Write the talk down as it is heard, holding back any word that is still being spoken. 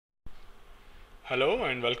Hello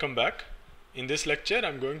and welcome back. In this lecture,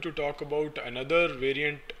 I'm going to talk about another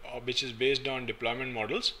variant which is based on deployment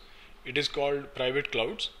models. It is called private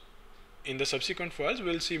clouds. In the subsequent files,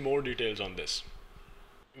 we'll see more details on this.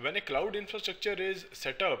 When a cloud infrastructure is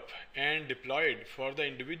set up and deployed for the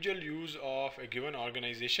individual use of a given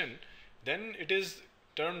organization, then it is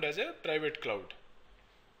termed as a private cloud.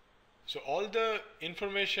 So all the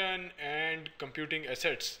information and computing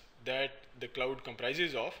assets that the cloud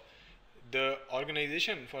comprises of, the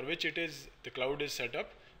organization for which the cloud is set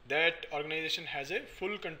up, that organization has a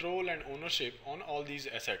full control and ownership on all these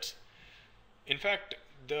assets. In fact,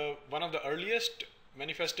 one of the earliest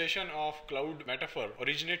manifestation of cloud metaphor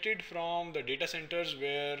originated from the data centers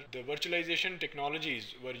where the virtualization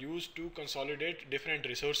technologies were used to consolidate different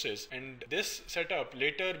resources, and this setup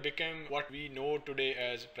later became what we know today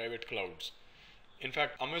as private clouds. In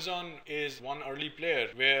fact, Amazon is one early player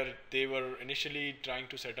where they were initially trying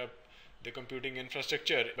to set up the computing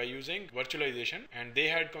infrastructure by using virtualization, and they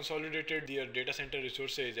had consolidated their data center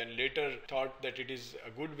resources and later thought that it is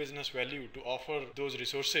a good business value to offer those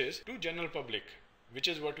resources to general public, which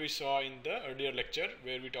is what we saw in the earlier lecture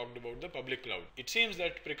where we talked about the public cloud. It seems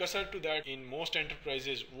that precursor to that in most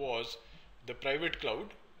enterprises was the private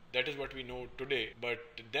cloud. That is what we know today. But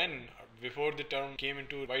then, before the term came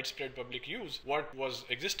into widespread public use, what was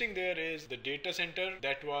existing there is the data center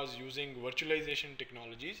that was using virtualization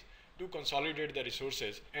technologies to consolidate the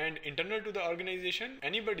resources, and internal to the organization,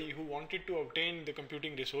 anybody who wanted to obtain the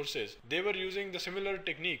computing resources, they were using the similar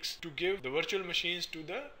techniques to give the virtual machines to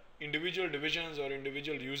the individual divisions or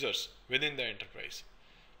individual users within the enterprise.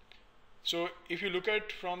 So if you look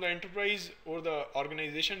at from the enterprise or the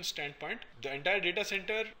organization standpoint, the entire data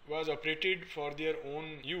center was operated for their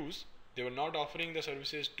own use. They were not offering the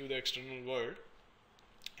services to the external world,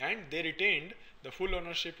 and they retained the full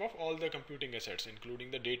ownership of all the computing assets, including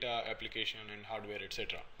the data, application and hardware,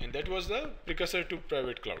 etc. And that was the precursor to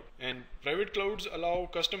private cloud. And private clouds allow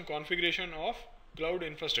custom configuration of cloud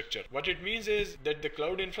infrastructure. What it means is that the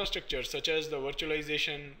cloud infrastructure, such as the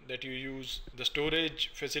virtualization that you use, the storage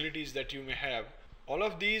facilities that you may have, all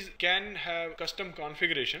of these can have custom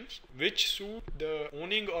configurations which suit the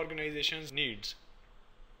owning organization's needs.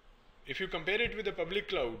 If you compare it with the public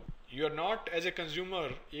cloud, you are not as a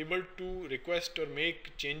consumer able to request or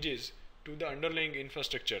make changes to the underlying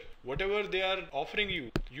infrastructure. Whatever they are offering you,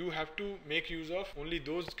 you have to make use of only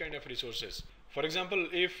those kind of resources. For example,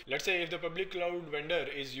 let's say if the public cloud vendor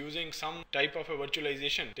is using some type of a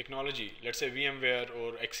virtualization technology, let's say VMware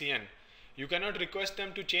or XCN, you cannot request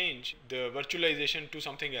them to change the virtualization to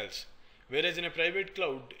something else. Whereas in a private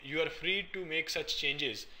cloud, you are free to make such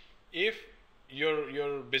changes if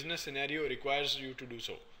your business scenario requires you to do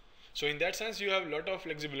so. So in that sense, you have a lot of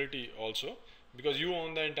flexibility also, because you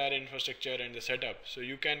own the entire infrastructure and the setup, so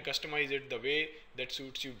you can customize it the way that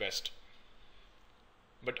suits you best.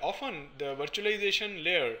 But often the virtualization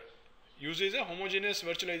layer uses a homogeneous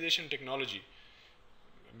virtualization technology,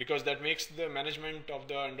 because that makes the management of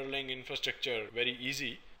the underlying infrastructure very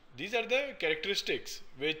easy. These are the characteristics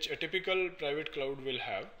which a typical private cloud will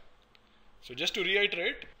have. So just to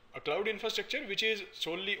reiterate, a cloud infrastructure which is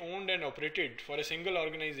solely owned and operated for a single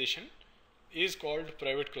organization is called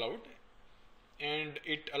private cloud, and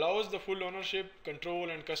it allows the full ownership, control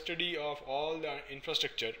and custody of all the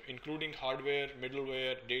infrastructure, including hardware,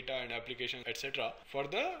 middleware, data and applications, etc. for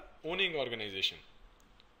the owning organization.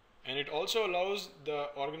 And it also allows the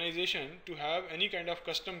organization to have any kind of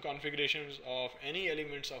custom configurations of any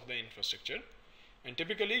elements of the infrastructure, and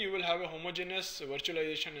typically you will have a homogeneous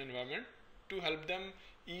virtualization environment to help them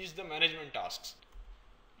ease the management tasks.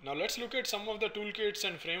 Now let's look at some of the toolkits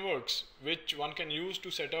and frameworks which one can use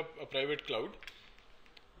to set up a private cloud.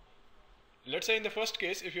 Let's say in the first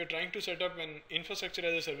case, if you're trying to set up an infrastructure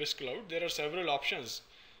as a service cloud, there are several options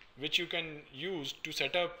which you can use to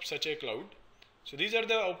set up such a cloud. So these are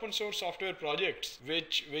the open source software projects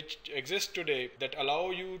which exist today that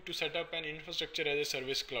allow you to set up an infrastructure as a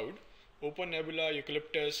service cloud. OpenNebula,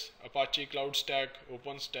 Eucalyptus, Apache CloudStack,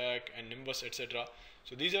 OpenStack and Nimbus, etc.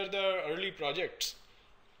 So these are the early projects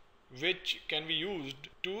which can be used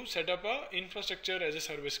to set up an infrastructure as a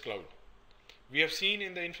service cloud. We have seen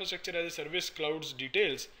in the infrastructure as a service clouds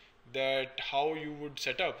details that how you would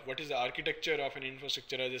set up, what is the architecture of an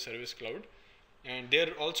infrastructure as a service cloud. And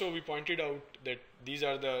there also we pointed out that these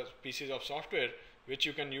are the pieces of software which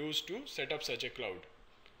you can use to set up such a cloud.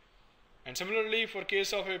 And similarly, for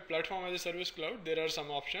case of a platform as a service cloud, there are some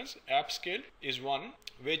options. AppScale is one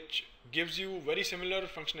which gives you very similar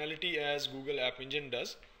functionality as Google App Engine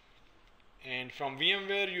does. And from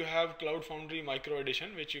VMware, you have Cloud Foundry Micro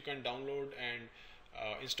Edition, which you can download and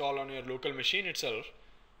install on your local machine itself.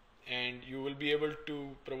 and you will be able to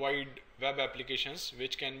provide web applications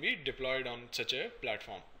which can be deployed on such a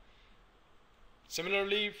platform.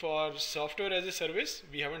 Similarly, for software as a service,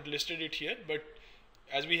 we haven't listed it here, but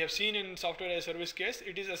as we have seen in software as a service case,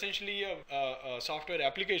 it is essentially a software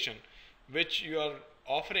application which you are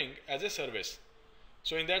offering as a service.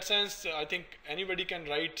 So in that sense, I think anybody can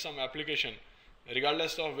write some application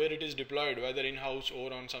regardless of where it is deployed, whether in-house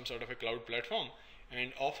or on some sort of a cloud platform,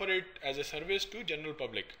 and offer it as a service to general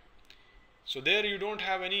public. So there you don't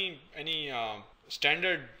have any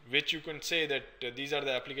standard which you can say that these are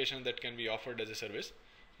the applications that can be offered as a service.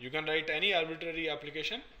 You can write any arbitrary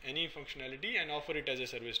application, any functionality, and offer it as a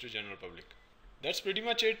service to general public. That's pretty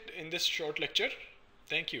much it in this short lecture.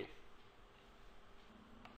 Thank you.